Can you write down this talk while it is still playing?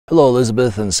Hello,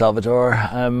 Elizabeth and Salvatore.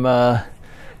 I'm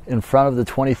in front of the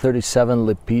 2037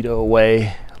 Lepido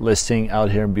Way listing out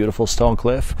here in beautiful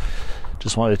Stonecliff.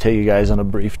 Just wanted to take you guys on a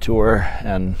brief tour,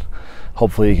 and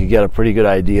hopefully you can get a pretty good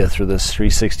idea through this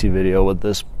 360 video what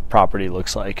this property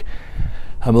looks like.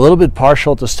 I'm a little bit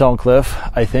partial to Stonecliff.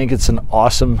 I think it's an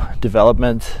awesome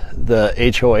development.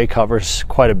 The HOA covers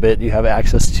quite a bit. You have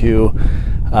access to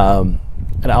an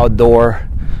outdoor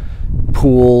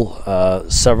pool,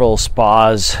 several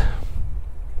spas.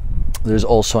 There's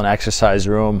also an exercise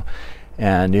room,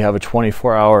 and you have a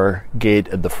 24-hour gate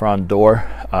at the front door.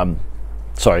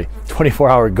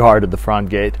 24-hour guard at the front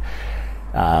gate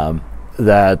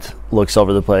that looks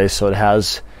over the place. So it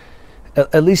has,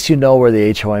 at least you know where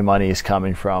the HOA money is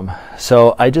coming from.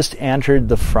 So I just entered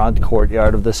the front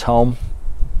courtyard of this home.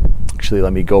 Actually,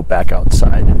 let me go back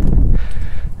outside.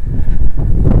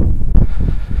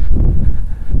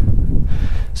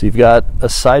 So you've got a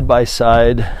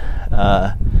side-by-side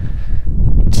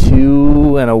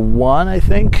 2 and a 1, I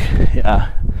think.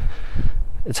 Yeah,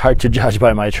 it's hard to judge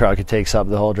by my truck. It takes up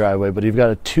the whole driveway, but you've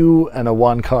got a 2 and a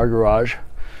 1 car garage.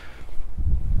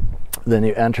 Then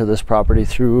you enter this property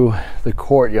through the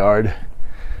courtyard.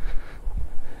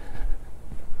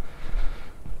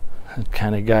 It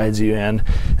kind of guides you in.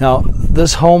 Now,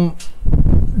 this home,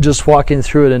 just walking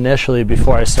through it initially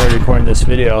before I started recording this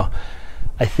video,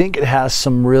 I think it has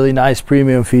some really nice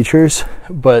premium features,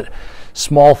 but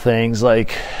small things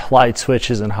like light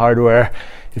switches and hardware,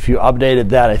 if you updated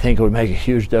that, I think it would make a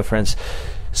huge difference.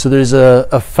 So there's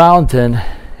a fountain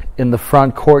in the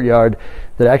front courtyard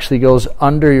that actually goes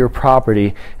under your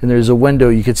property, and there's a window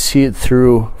you could see it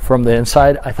through from the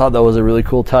inside. I thought that was a really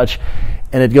cool touch,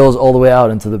 and it goes all the way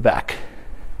out into the back.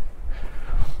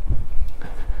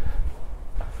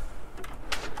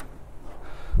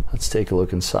 Let's take a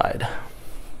look inside.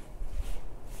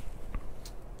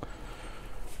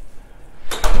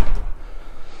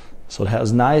 So it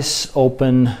has nice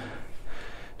open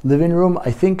living room.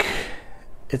 I think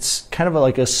it's kind of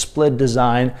like a split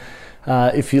design.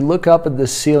 If you look up at the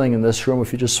ceiling in this room,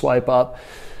 if you just swipe up,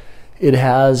 it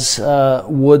has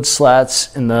wood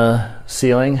slats in the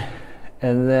ceiling.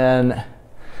 And then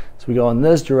as we go in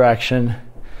this direction,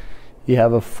 you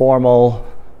have a formal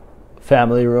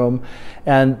family room.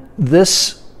 And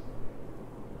this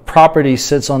property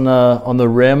sits on the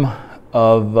rim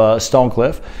of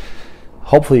Stonecliff.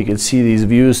 Hopefully you can see these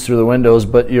views through the windows,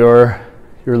 but your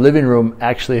living room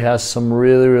actually has some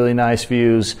really, really nice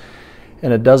views,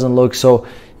 and it doesn't look so.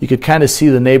 You could kind of see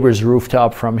the neighbor's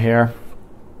rooftop from here.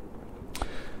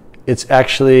 It's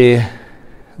actually,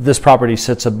 this property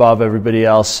sits above everybody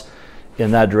else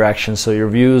in that direction, so your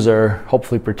views are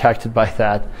hopefully protected by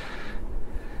that.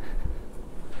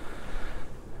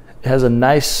 It has a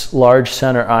nice large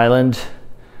center island.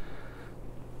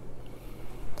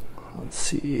 Let's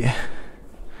see.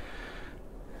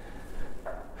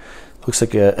 Looks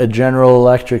like a General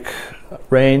Electric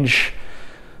range,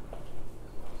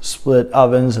 split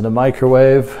ovens and a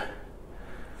microwave.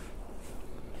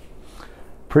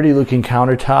 Pretty looking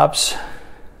countertops.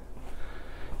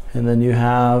 And then you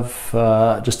have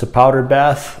just a powder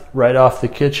bath right off the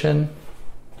kitchen.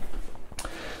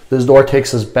 This door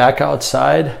takes us back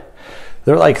outside.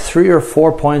 There are like 3 or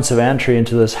 4 points of entry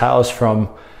into this house from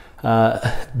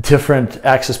different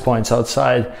access points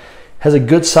outside. Has a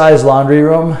good sized laundry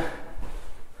room.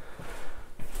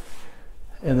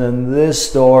 And then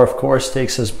this door, of course,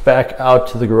 takes us back out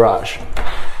to the garage.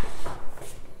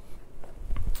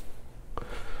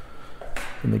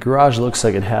 And the garage looks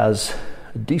like it has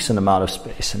a decent amount of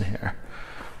space in here.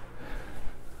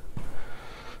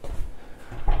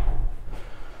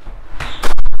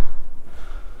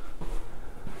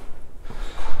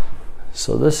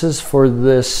 So this is for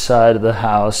this side of the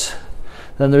house.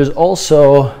 Then there's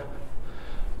also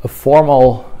a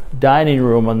formal dining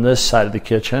room on this side of the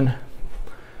kitchen.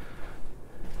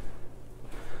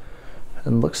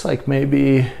 And looks like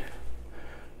maybe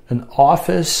an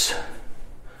office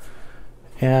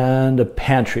and a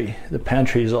pantry. The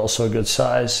pantry is also a good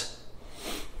size.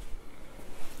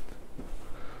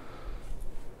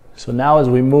 So now as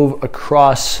we move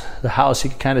across the house,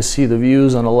 you can kind of see the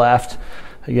views on the left.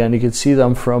 Again, you can see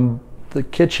them from the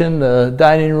kitchen, the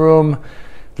dining room,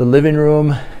 the living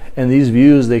room, and these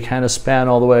views, they kind of span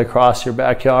all the way across your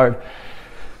backyard.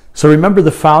 So remember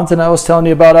the fountain I was telling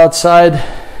you about outside?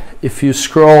 If you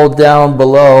scroll down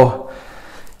below,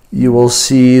 you will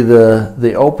see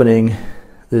the opening.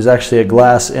 There's actually a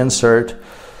glass insert.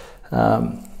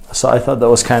 So I thought that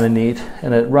was kind of neat.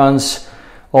 And it runs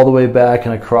all the way back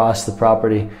and across the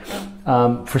property.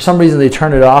 For some reason they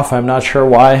turned it off. I'm not sure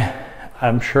why.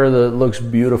 I'm sure that it looks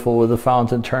beautiful with the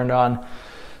fountain turned on.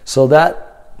 So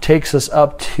that takes us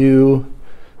up to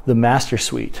the master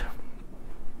suite.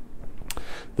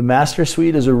 The master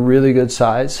suite is a really good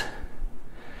size,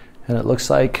 and it looks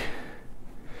like,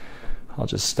 I'll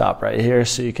just stop right here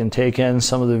so you can take in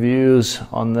some of the views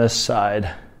on this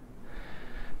side.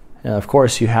 And of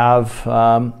course you have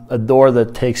a door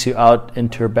that takes you out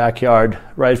into your backyard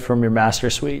right from your master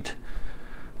suite.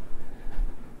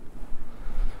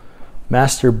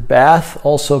 Master bath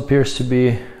also appears to be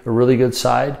a really good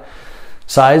size.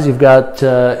 You've got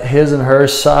his and her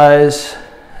size,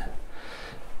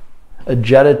 a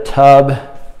jetted tub.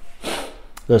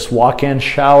 This walk-in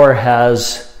shower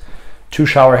has 2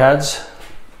 shower heads,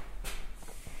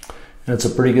 and it's a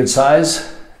pretty good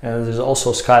size. And there's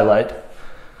also a skylight.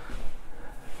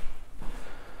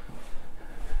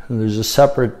 And there's a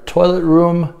separate toilet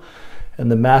room, and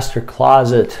the master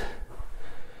closet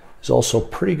is also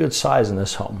pretty good size in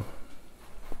this home.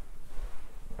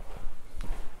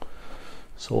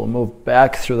 So we'll move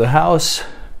back through the house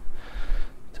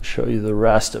to show you the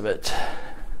rest of it.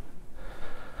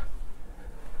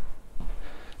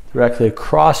 Directly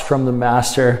across from the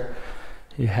master,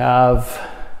 you have,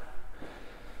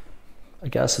 I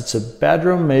guess it's a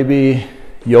bedroom, maybe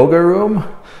yoga room,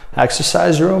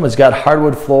 exercise room. It's got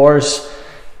hardwood floors.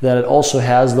 Then it also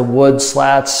has the wood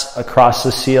slats across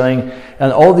the ceiling.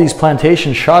 And all these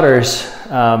plantation shutters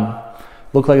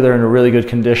look like they're in a really good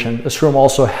condition. This room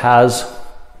also has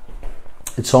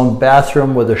its own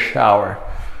bathroom with a shower.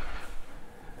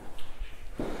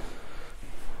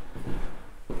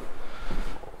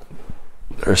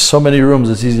 There are so many rooms,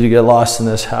 it's easy to get lost in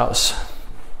this house.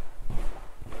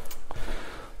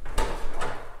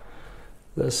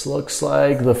 This looks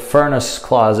like the furnace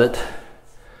closet.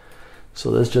 So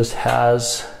this just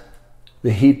has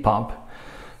the heat pump.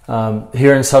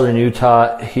 Here in southern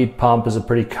Utah, heat pump is a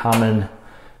pretty common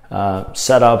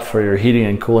setup for your heating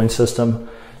and cooling system.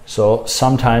 So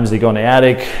sometimes they go in the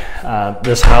attic.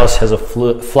 This house has a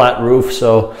flat roof,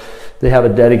 so they have a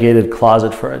dedicated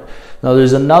closet for it. Now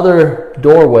there's another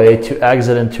doorway to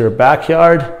exit into your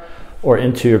backyard or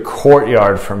into your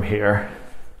courtyard from here.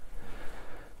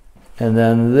 And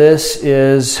then this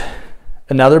is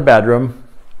another bedroom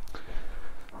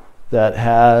that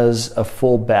has a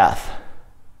full bath.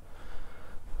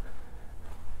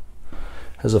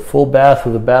 Has a full bath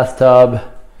with a bathtub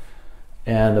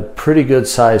and a pretty good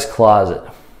sized closet.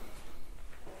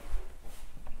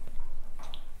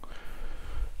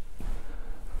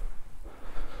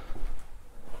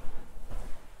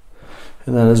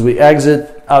 And then as we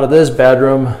exit out of this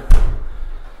bedroom,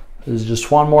 there's just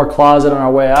one more closet on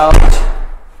our way out.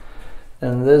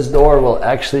 And this door will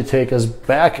actually take us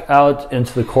back out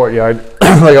into the courtyard.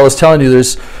 Like I was telling you,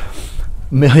 there's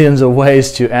millions of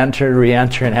ways to enter,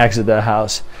 re-enter, and exit the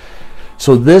house.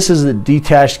 So this is the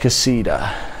detached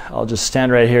casita. I'll just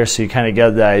stand right here so you kind of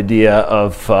get the idea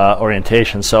of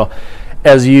orientation. So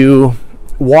as you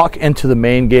walk into the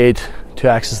main gate to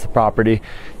access the property,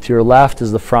 to your left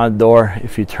is the front door.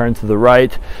 If you turn to the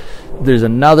right, there's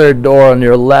another door on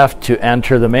your left to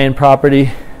enter the main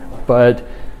property. But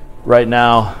right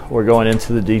now, we're going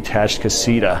into the detached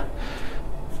casita.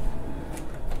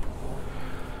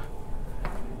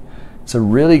 It's a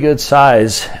really good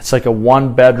size. It's like a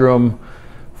 1-bedroom,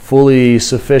 fully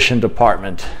sufficient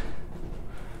apartment.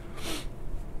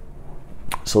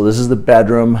 So this is the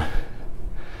bedroom.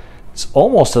 It's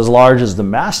almost as large as the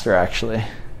master, actually.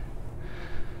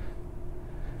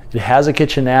 It has a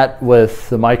kitchenette with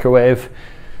the microwave.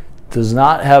 Does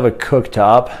not have a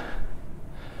cooktop,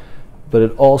 but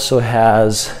it also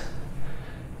has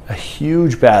a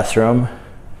huge bathroom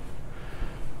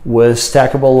with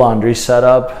stackable laundry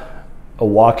setup, a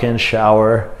walk-in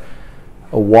shower,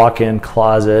 a walk-in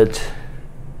closet,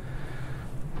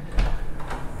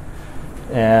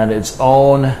 and its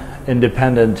own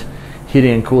independent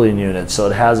heating and cooling unit. So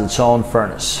it has its own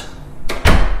furnace.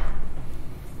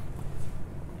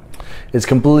 It's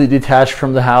completely detached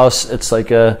from the house. It's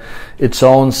like its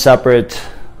own separate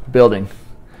building.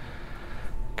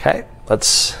 Okay,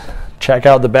 let's check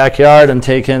out the backyard and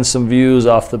take in some views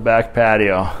off the back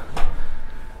patio.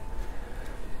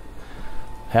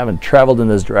 Haven't traveled in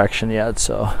this direction yet,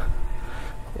 so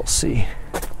we'll see.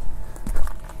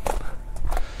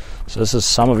 So this is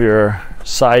some of your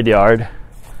side yard.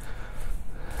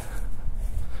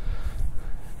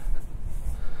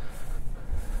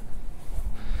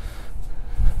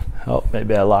 Oh,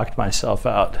 maybe I locked myself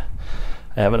out.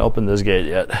 I haven't opened this gate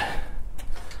yet.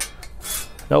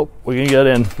 Nope, we can get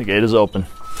in. The gate is open.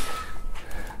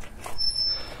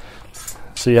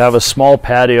 So you have a small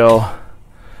patio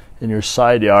in your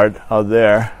side yard out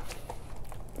there.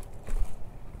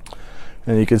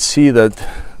 And you can see that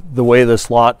the way this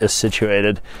lot is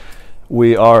situated,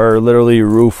 we are literally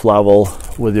roof level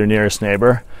with your nearest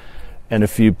neighbor. And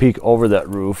if you peek over that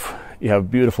roof, you have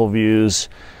beautiful views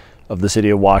of the city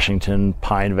of Washington,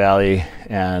 Pine Valley,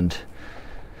 and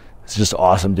it's just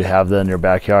awesome to have that in your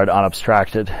backyard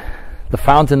unobstructed. The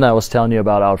fountain that I was telling you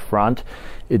about out front,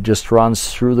 it just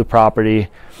runs through the property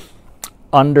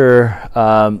under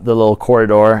the little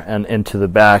corridor and into the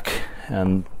back,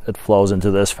 and it flows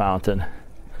into this fountain.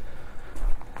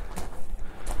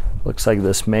 Looks like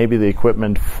this may be the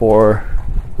equipment for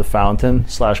the fountain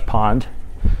 / pond.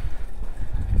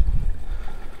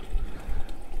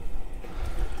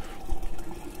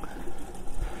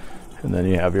 And then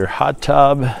you have your hot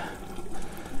tub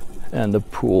and the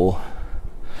pool.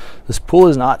 This pool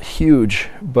is not huge,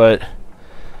 but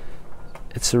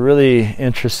it's a really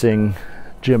interesting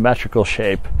geometrical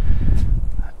shape,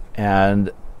 and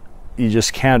you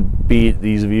just can't beat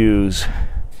these views.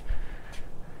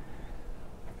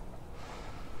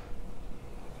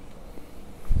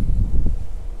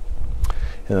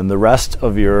 And then the rest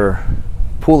of your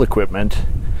pool equipment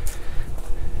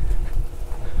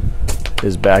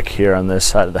is back here on this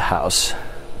side of the house.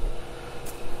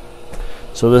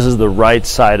 So this is the right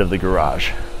side of the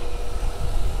garage.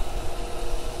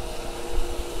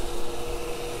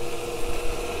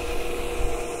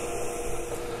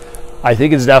 I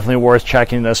think it's definitely worth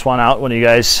checking this one out when you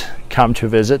guys come to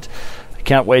visit. I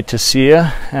can't wait to see you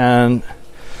and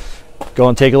go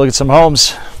and take a look at some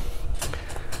homes.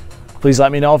 Please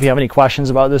let me know if you have any questions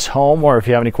about this home or if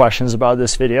you have any questions about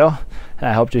this video, and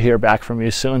I hope to hear back from you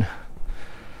soon.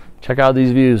 Check out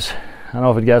these views. I don't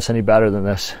know if it gets any better than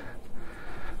this.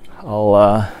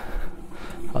 I'll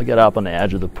get up on the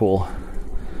edge of the pool.